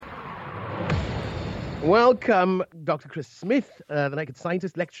Welcome, Dr. Chris Smith, the naked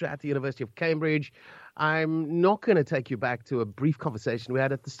scientist, lecturer at the University of Cambridge. I'm not going to take you back to a brief conversation we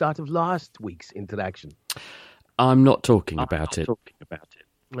had at the start of last week's interaction. I'm not talking about it.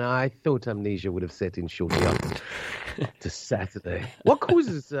 I thought amnesia would have set in shortly after Saturday. What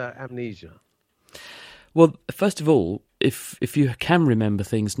causes amnesia? Well, first of all, if you can remember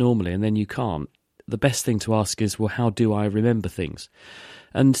things normally and then you can't, the best thing to ask is, well, how do I remember things?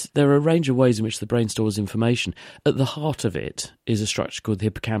 And there are a range of ways in which the brain stores information. At the heart of it is a structure called the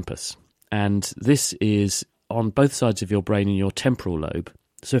hippocampus. And this is on both sides of your brain in your temporal lobe.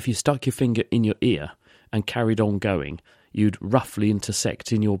 So if you stuck your finger in your ear and carried on going, you'd roughly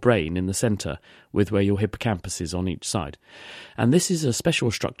intersect in your brain in the centre with where your hippocampus is on each side. And this is a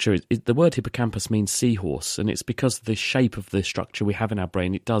special structure. The word hippocampus means seahorse, and it's because of the shape of the structure we have in our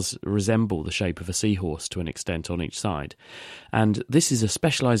brain. It does resemble the shape of a seahorse to an extent on each side. And this is a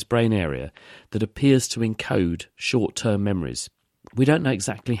specialised brain area that appears to encode short-term memories. We don't know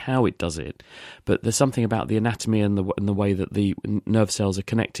exactly how it does it, but there's something about the anatomy and the way that the nerve cells are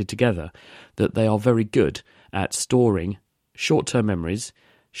connected together that they are very good at storing short-term memories,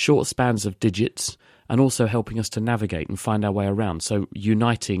 short spans of digits, and also helping us to navigate and find our way around. So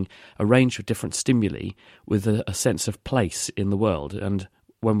uniting a range of different stimuli with a sense of place in the world. And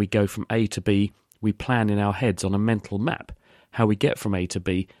when we go from A to B, we plan in our heads on a mental map how we get from A to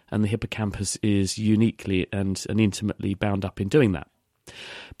B, and the hippocampus is uniquely and intimately bound up in doing that.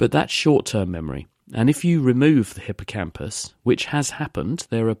 But that's short-term memory. And if you remove the hippocampus, which has happened,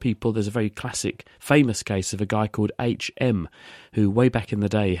 there's a very classic, famous case of a guy called H.M., who way back in the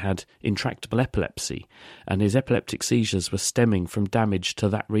day had intractable epilepsy, and his epileptic seizures were stemming from damage to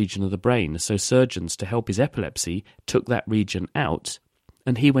that region of the brain. So surgeons, to help his epilepsy, took that region out,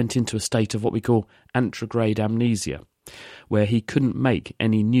 and he went into a state of what we call anterograde amnesia, where he couldn't make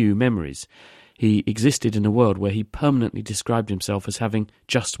any new memories. He existed in a world where he permanently described himself as having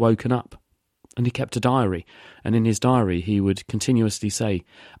just woken up. And he kept a diary, and in his diary he would continuously say,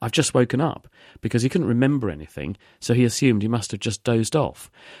 "I've just woken up," because he couldn't remember anything, so he assumed he must have just dozed off.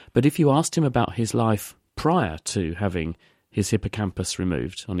 But if you asked him about his life prior to having his hippocampus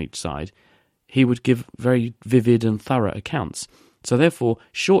removed on each side, he would give very vivid and thorough accounts. So therefore,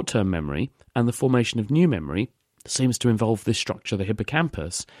 short-term memory and the formation of new memory seems to involve this structure, the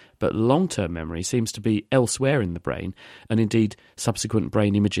hippocampus, but long-term memory seems to be elsewhere in the brain, and indeed subsequent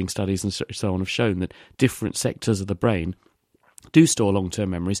brain imaging studies and so on have shown that different sectors of the brain do store long-term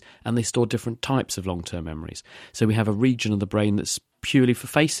memories, and they store different types of long-term memories. So we have a region of the brain that's purely for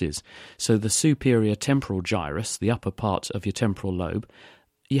faces. So the superior temporal gyrus, the upper part of your temporal lobe,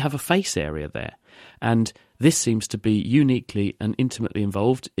 you have a face area there. And this seems to be uniquely and intimately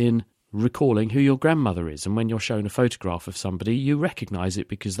involved in recalling who your grandmother is, and when you're shown a photograph of somebody, you recognise it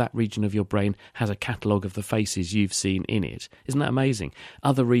because that region of your brain has a catalogue of the faces you've seen in it. Isn't that amazing?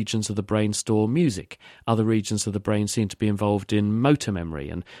 Other regions of the brain store music. Other regions of the brain seem to be involved in motor memory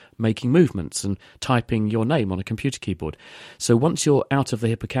and making movements and typing your name on a computer keyboard. So once you're out of the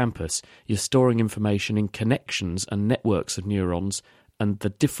hippocampus, you're storing information in connections and networks of neurons, and the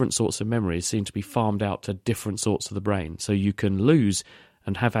different sorts of memories seem to be farmed out to different sorts of the brain. So you can lose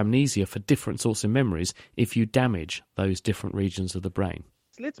and have amnesia for different sorts of memories if you damage those different regions of the brain.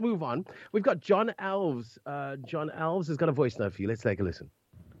 Let's move on. We've got John Alves. John Alves has got a voice note for you. Let's take a listen.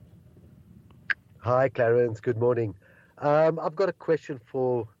 Hi, Clarence. Good morning. I've got a question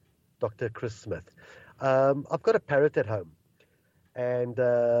for Dr. Chris Smith. I've got a parrot at home, and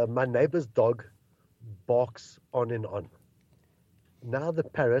my neighbor's dog barks on and on. Now the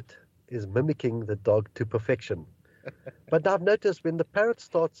parrot is mimicking the dog to perfection. But I've noticed when the parrot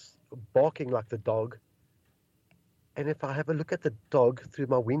starts barking like the dog, and if I have a look at the dog through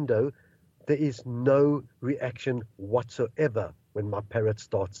my window, there is no reaction whatsoever when my parrot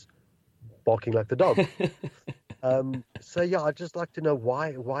starts barking like the dog. So yeah, I'd just like to know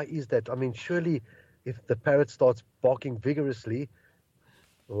why is that? I mean, surely if the parrot starts barking vigorously,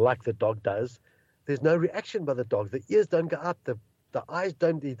 like the dog does, there's no reaction by the dog. The ears don't go up, the eyes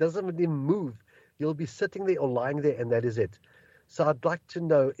don't, he doesn't even move. You'll be sitting there or lying there, and that is it. So I'd like to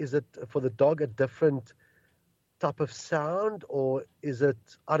know, is it for the dog a different type of sound, or is it,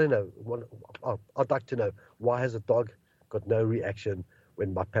 I don't know. I'd like to know, why has a dog got no reaction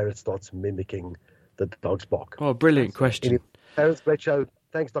when my parrot starts mimicking the dog's bark? Oh, brilliant question. Parents, great show.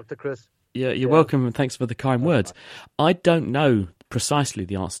 Thanks, Dr. Chris. Yeah, you're welcome, and thanks for the kind words. I don't know precisely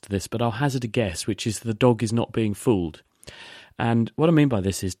the answer to this, but I'll hazard a guess, which is the dog is not being fooled. And what I mean by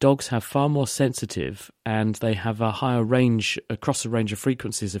this is dogs have far more sensitive, and they have a higher range, across a range of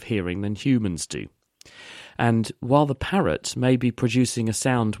frequencies of hearing than humans do. And while the parrot may be producing a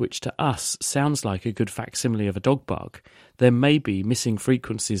sound which to us sounds like a good facsimile of a dog bark, there may be missing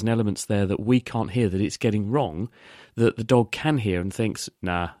frequencies and elements there that we can't hear, that it's getting wrong, that the dog can hear and thinks,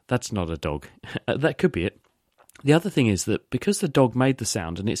 nah, that's not a dog. That could be it. The other thing is that because the dog made the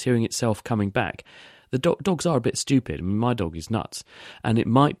sound and it's hearing itself coming back, the dogs are a bit stupid. I mean, my dog is nuts. And it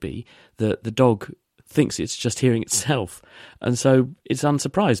might be that the dog thinks it's just hearing itself. And so it's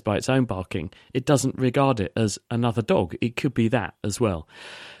unsurprised by its own barking. It doesn't regard it as another dog. It could be that as well.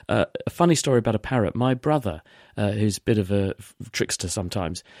 A funny story about a parrot. My brother, who's a bit of a trickster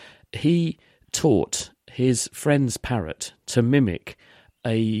sometimes, he taught his friend's parrot to mimic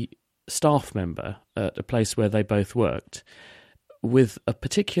a staff member at a place where they both worked with a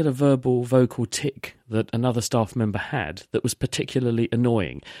particular vocal tick that another staff member had that was particularly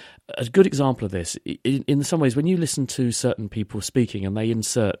annoying. A good example of this, in some ways, when you listen to certain people speaking and they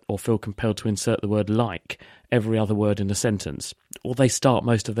insert or feel compelled to insert the word like every other word in a sentence, or they start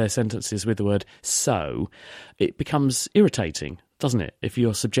most of their sentences with the word so, it becomes irritating, doesn't it, if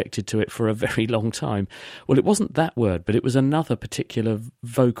you're subjected to it for a very long time? Well, it wasn't that word, but it was another particular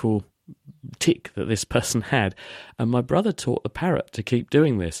vocal tick that this person had, and my brother taught the parrot to keep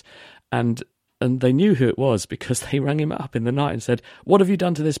doing this, and they knew who it was because they rang him up in the night and said, "What have you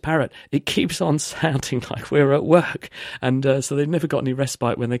done to this parrot? It keeps on sounding like we're at work." And so they never got any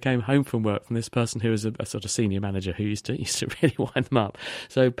respite when they came home from work from this person who was a sort of senior manager who used to really wind them up.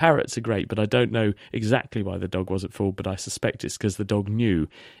 So parrots are great, but I don't know exactly why the dog wasn't fooled, but I suspect it's because the dog knew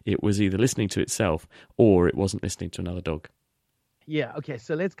it was either listening to itself or it wasn't listening to another dog. Yeah, okay,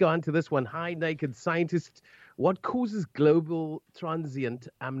 so let's go on to this one. Hi, Naked Scientist. What causes global transient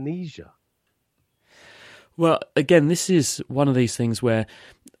amnesia? Well, again, this is one of these things where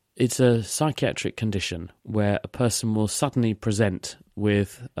it's a psychiatric condition where a person will suddenly present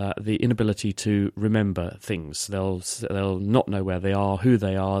with the inability to remember things. They'll not know where they are, who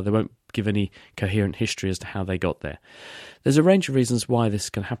they are. They won't give any coherent history as to how they got there. There's a range of reasons why this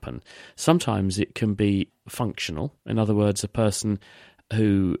can happen. Sometimes it can be functional. In other words, a person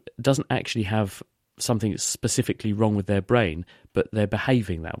who doesn't actually have something that's specifically wrong with their brain, but they're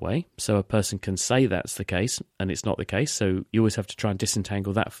behaving that way. So a person can say that's the case, and it's not the case. So you always have to try and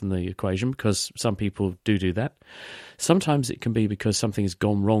disentangle that from the equation, because some people do that. Sometimes it can be because something has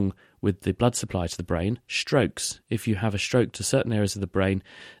gone wrong with the blood supply to the brain. Strokes. If you have a stroke to certain areas of the brain,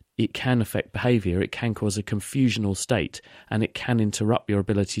 it can affect behaviour. It can cause a confusional state, and it can interrupt your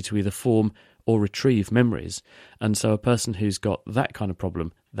ability to either form or retrieve memories. And so a person who's got that kind of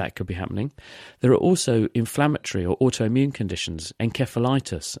problem, that could be happening. There are also inflammatory or autoimmune conditions,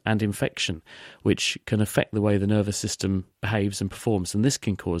 encephalitis and infection, which can affect the way the nervous system behaves and performs, and this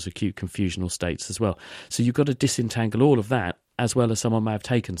can cause acute confusional states as well. So you've got to disentangle all of that, as well as someone may have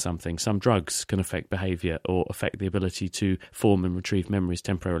taken something. Some drugs can affect behaviour or affect the ability to form and retrieve memories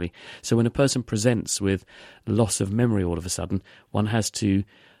temporarily. So when a person presents with loss of memory all of a sudden, one has to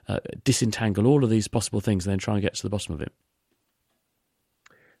disentangle all of these possible things and then try and get to the bottom of it.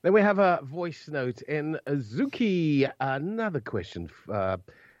 Then we have a voice note in Zuki. Another question.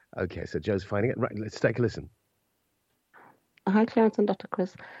 Okay, so Joe's finding it. Right, let's take a listen. Hi, Clarence and Dr.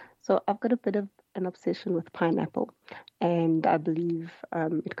 Chris. So I've got a bit of an obsession with pineapple, and I believe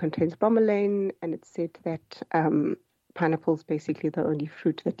it contains bromelain, and it's said that pineapple is basically the only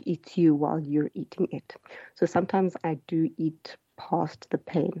fruit that eats you while you're eating it. So sometimes I do eat past the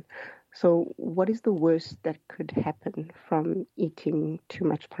pain. So what is the worst that could happen from eating too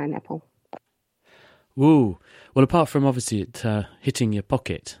much pineapple? Woo. Well, apart from obviously it hitting your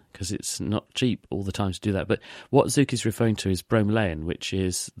pocket, because it's not cheap all the time to do that, but what Zuki's referring to is bromelain, which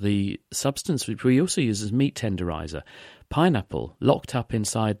is the substance which we also use as meat tenderizer. Pineapple, locked up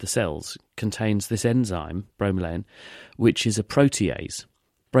inside the cells, contains this enzyme, bromelain, which is a protease,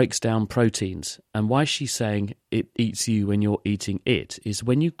 breaks down proteins. And why she's saying it eats you when you're eating it is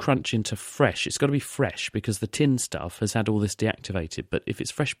when you crunch into fresh, it's got to be fresh because the tin stuff has had all this deactivated. But if it's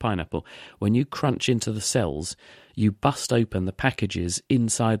fresh pineapple, when you crunch into the cells, you bust open the packages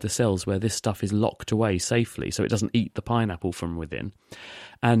inside the cells where this stuff is locked away safely so it doesn't eat the pineapple from within.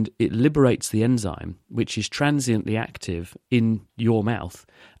 And it liberates the enzyme, which is transiently active in your mouth,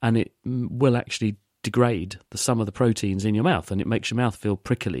 and it will actually degrade some of the proteins in your mouth, and it makes your mouth feel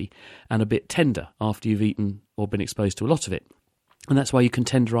prickly and a bit tender after you've eaten or been exposed to a lot of it. And that's why you can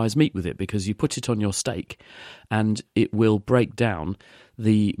tenderize meat with it, because you put it on your steak and it will break down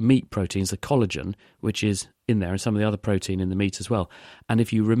the meat proteins, the collagen, which is in there, and some of the other protein in the meat as well. And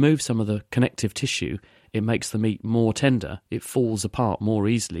if you remove some of the connective tissue, it makes the meat more tender. It falls apart more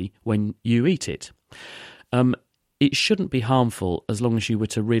easily when you eat it. it shouldn't be harmful as long as you were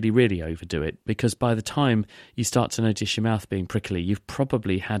to really, really overdo it, because by the time you start to notice your mouth being prickly, you've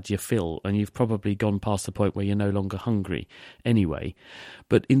probably had your fill and you've probably gone past the point where you're no longer hungry anyway.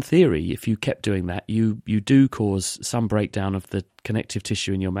 But in theory, if you kept doing that, you do cause some breakdown of the connective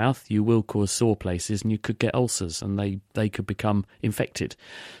tissue in your mouth. You will cause sore places and you could get ulcers and they could become infected.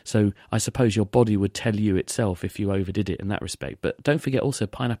 So I suppose your body would tell you itself if you overdid it in that respect. But don't forget also,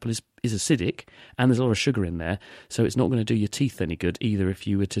 pineapple is acidic and there's a lot of sugar in there, so it's not going to do your teeth any good either if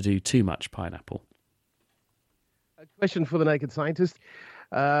you were to do too much pineapple. A question for the Naked Scientist.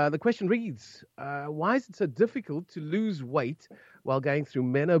 The question reads, why is it so difficult to lose weight while going through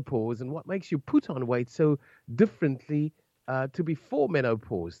menopause, and what makes you put on weight so differently to before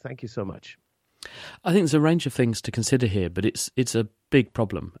menopause? Thank you so much. I think there's a range of things to consider here, but it's a big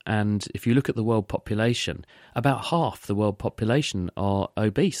problem. And if you look at the world population, about half the world population are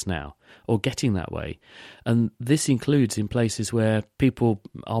obese now, or getting that way. And this includes in places where people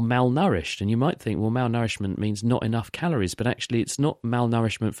are malnourished. And you might think, well, malnourishment means not enough calories, but actually it's not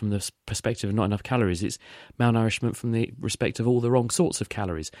malnourishment from the perspective of not enough calories, it's malnourishment from the respect of all the wrong sorts of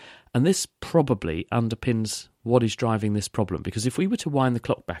calories. And this probably underpins what is driving this problem, because if we were to wind the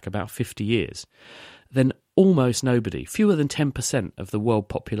clock back about 50 years, then almost nobody, fewer than 10% of the world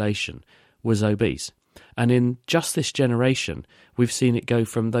population was obese. And in just this generation, we've seen it go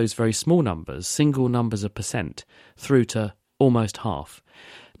from those very small numbers, single numbers of percent, through to almost half.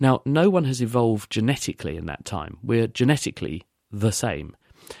 Now, no one has evolved genetically in that time. We're genetically the same.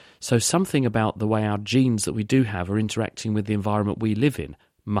 So something about the way our genes that we do have are interacting with the environment we live in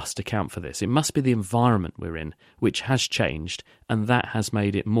must account for this. It must be the environment we're in which has changed, and that has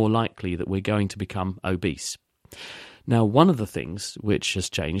made it more likely that we're going to become obese. Now, one of the things which has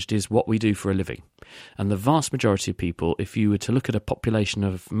changed is what we do for a living. And the vast majority of people, if you were to look at a population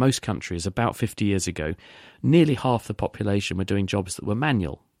of most countries about 50 years ago, nearly half the population were doing jobs that were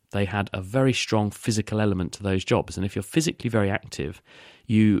manual. They had a very strong physical element to those jobs. And if you're physically very active,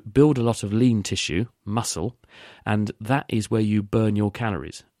 you build a lot of lean tissue, muscle, and that is where you burn your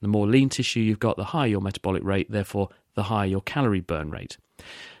calories. The more lean tissue you've got, the higher your metabolic rate, therefore the higher your calorie burn rate.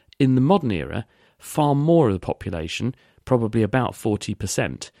 In the modern era, far more of the population, probably about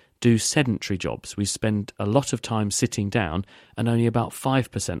 40%, do sedentary jobs. We spend a lot of time sitting down, and only about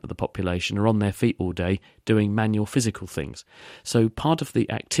 5% of the population are on their feet all day doing manual physical things. So part of the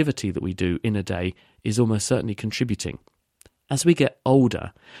activity that we do in a day is almost certainly contributing. As we get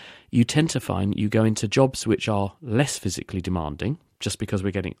older, you tend to find you go into jobs which are less physically demanding, just because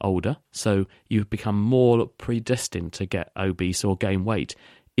we're getting older. So you become more predestined to get obese or gain weight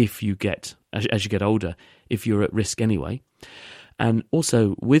if you get, as you get older, if you're at risk anyway. And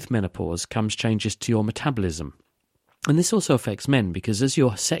also with menopause comes changes to your metabolism. And this also affects men, because as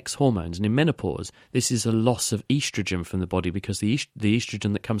your sex hormones, and in menopause, this is a loss of estrogen from the body, because the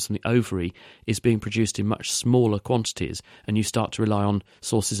estrogen that comes from the ovary is being produced in much smaller quantities, and you start to rely on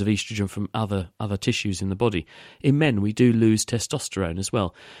sources of estrogen from other tissues in the body. In men, we do lose testosterone as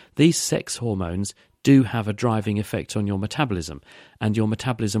well. These sex hormones do have a driving effect on your metabolism, and your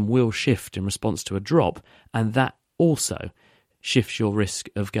metabolism will shift in response to a drop, and that also shifts your risk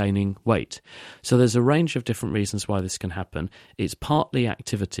of gaining weight. So there's a range of different reasons why this can happen. It's partly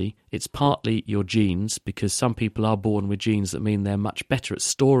activity, it's partly your genes, because some people are born with genes that mean they're much better at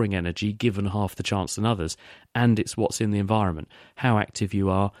storing energy given half the chance than others, and it's what's in the environment, how active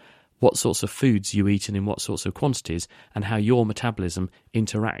you are, what sorts of foods you eat and in what sorts of quantities, and how your metabolism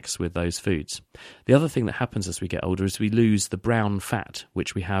interacts with those foods. The other thing that happens as we get older is we lose the brown fat,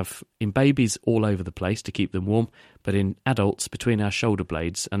 which we have in babies all over the place to keep them warm, but in adults between our shoulder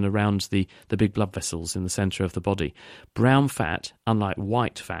blades and around the big blood vessels in the centre of the body. Brown fat, unlike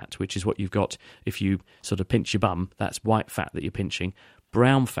white fat, which is what you've got if you sort of pinch your bum, that's white fat that you're pinching.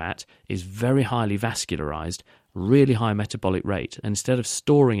 Brown fat is very highly vascularised, really high metabolic rate, and instead of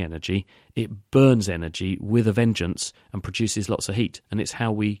storing energy, it burns energy with a vengeance and produces lots of heat. And it's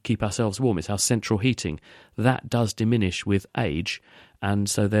how we keep ourselves warm. It's our central heating. That does diminish with age, and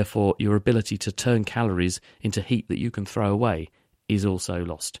so therefore your ability to turn calories into heat that you can throw away is also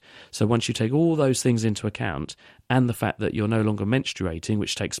lost. So once you take all those things into account, and the fact that you're no longer menstruating,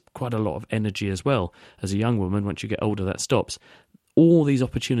 which takes quite a lot of energy as well, as a young woman, once you get older that stops, all these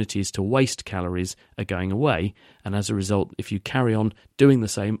opportunities to waste calories are going away, and as a result, if you carry on doing the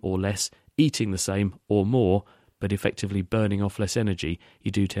same or less, eating the same or more, but effectively burning off less energy, you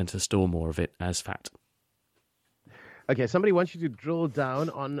do tend to store more of it as fat. Okay, somebody wants you to drill down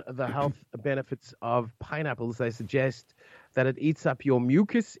on the health benefits of pineapples. They suggest that it eats up your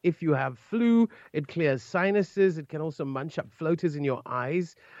mucus if you have flu, it clears sinuses, it can also munch up floaters in your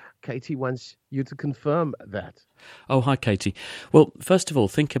eyes. Katie wants you to confirm that. Oh, hi, Katie. Well, first of all,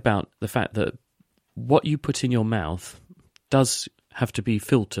 think about the fact that what you put in your mouth does have to be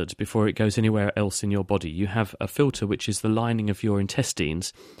filtered before it goes anywhere else in your body. You have a filter, which is the lining of your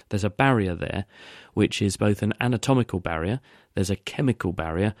intestines. There's a barrier there, which is both an anatomical barrier, there's a chemical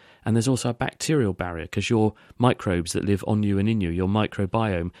barrier, and there's also a bacterial barrier, because your microbes that live on you and in you, your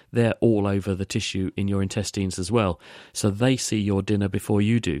microbiome, they're all over the tissue in your intestines as well. So they see your dinner before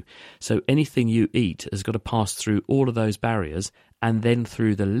you do. So anything you eat has got to pass through all of those barriers and then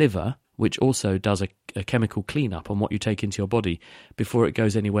through the liver, which also does a chemical cleanup on what you take into your body before it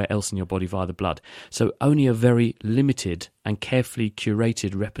goes anywhere else in your body via the blood. So only a very limited and carefully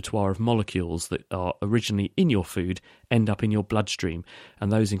curated repertoire of molecules that are originally in your food end up in your bloodstream.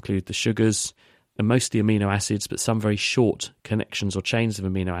 And those include the sugars, and mostly amino acids, but some very short connections or chains of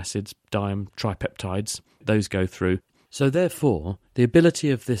amino acids, tripeptides, those go through. So therefore, the ability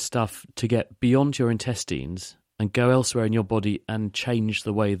of this stuff to get beyond your intestines and go elsewhere in your body and change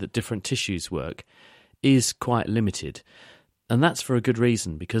the way that different tissues work is quite limited. And that's for a good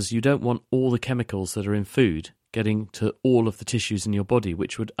reason, because you don't want all the chemicals that are in food getting to all of the tissues in your body,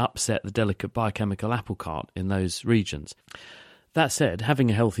 which would upset the delicate biochemical apple cart in those regions. That said,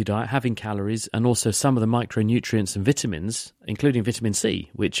 having a healthy diet, having calories, and also some of the micronutrients and vitamins, including vitamin C,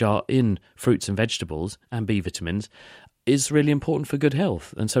 which are in fruits and vegetables, and B vitamins, is really important for good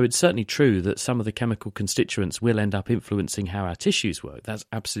health. And so it's certainly true that some of the chemical constituents will end up influencing how our tissues work. That's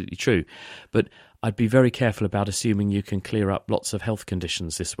absolutely true. But I'd be very careful about assuming you can clear up lots of health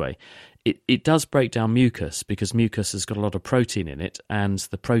conditions this way. It does break down mucus, because mucus has got a lot of protein in it, and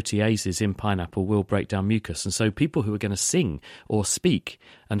the proteases in pineapple will break down mucus. And so people who are going to sing or speak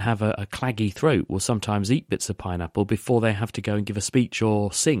and have a claggy throat will sometimes eat bits of pineapple before they have to go and give a speech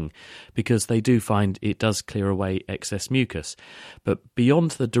or sing, because they do find it does clear away excess mucus. But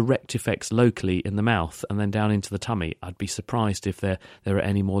beyond the direct effects locally in the mouth and then down into the tummy, I'd be surprised if there are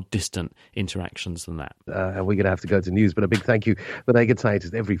any more distant interactions than that. And we're going to have to go to news, but a big thank you. The Naked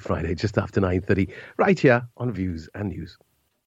Scientist every Friday just after 9:30, right here on Views and News.